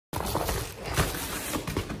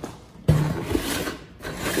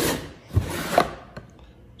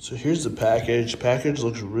So here's the package. Package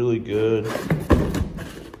looks really good.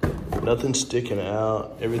 Nothing sticking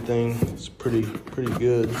out. Everything is pretty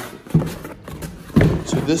good.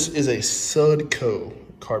 So this is a Sudco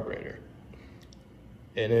carburetor,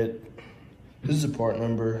 and this is a part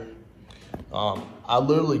number. I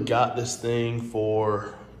literally got this thing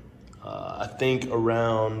for I think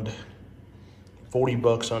around 40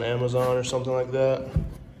 bucks on Amazon or something like that.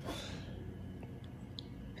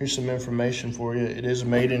 Here's some information for you. It is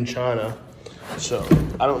made in China, so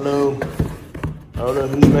I don't know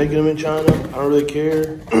who's making them in China. I don't really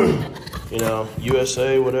care. You know,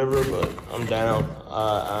 USA, whatever, but I'm down.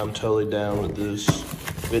 I'm totally down with this.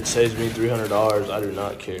 If it saves me $300, I do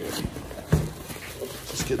not care.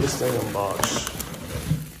 Let's get this thing unboxed.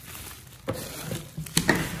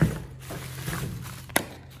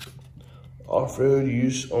 Off-road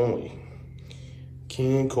use only.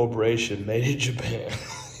 Keihin Corporation, made in Japan.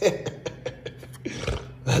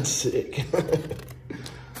 That's sick.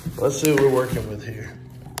 Let's see what we're working with here.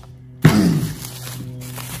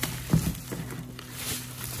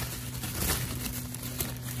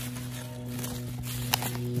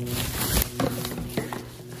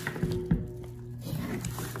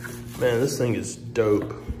 Man, this thing is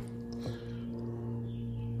dope.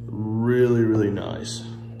 Really nice.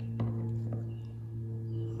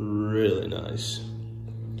 Really nice.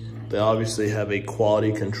 They obviously have a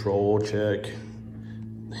quality control check,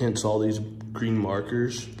 hence all these green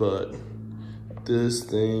markers, but this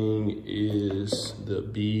thing is the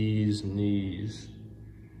bee's knees.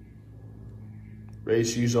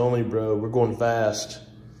 Race use only, bro. We're going fast.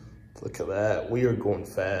 Look at that. We are going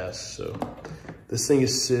fast. So this thing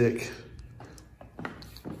is sick.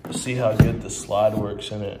 See how good the slide works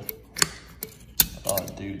in it. Oh,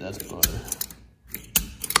 dude, that's butter.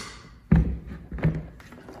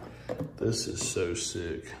 This is so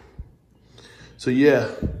sick. So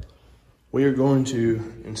yeah, we are going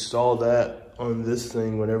to install that on this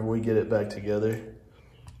thing whenever we get it back together.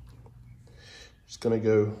 It's gonna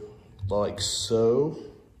go like so.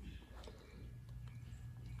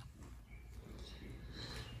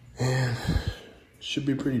 And should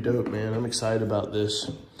be pretty dope, man. I'm excited about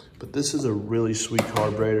this. But this is a really sweet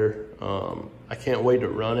carburetor. I can't wait to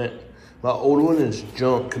run it. My old one is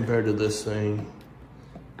junk compared to this thing.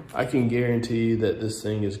 I can guarantee that this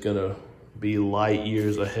thing is gonna be light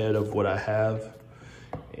years ahead of what I have,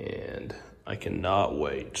 and I cannot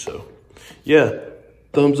wait. So yeah,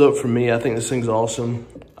 thumbs up for me. I think this thing's awesome.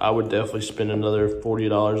 I would definitely spend another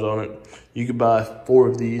 $40 on it. You could buy 4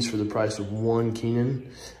 of these for the price of 1 Keihin.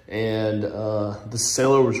 And the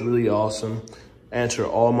seller was really awesome. Answered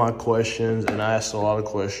all my questions, and I asked a lot of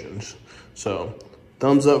questions. So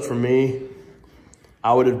thumbs up for me.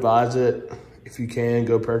 I would advise it. If you can,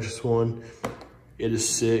 go purchase one. It is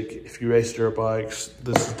sick. If you race dirt bikes,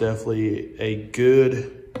 this is definitely a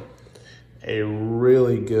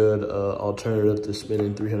really good alternative to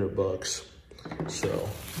spending 300 bucks. So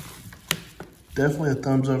definitely a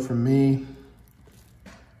thumbs up from me.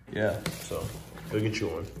 Yeah, so go get you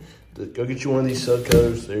one. Go get you one of these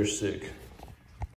Sudcos. They're sick.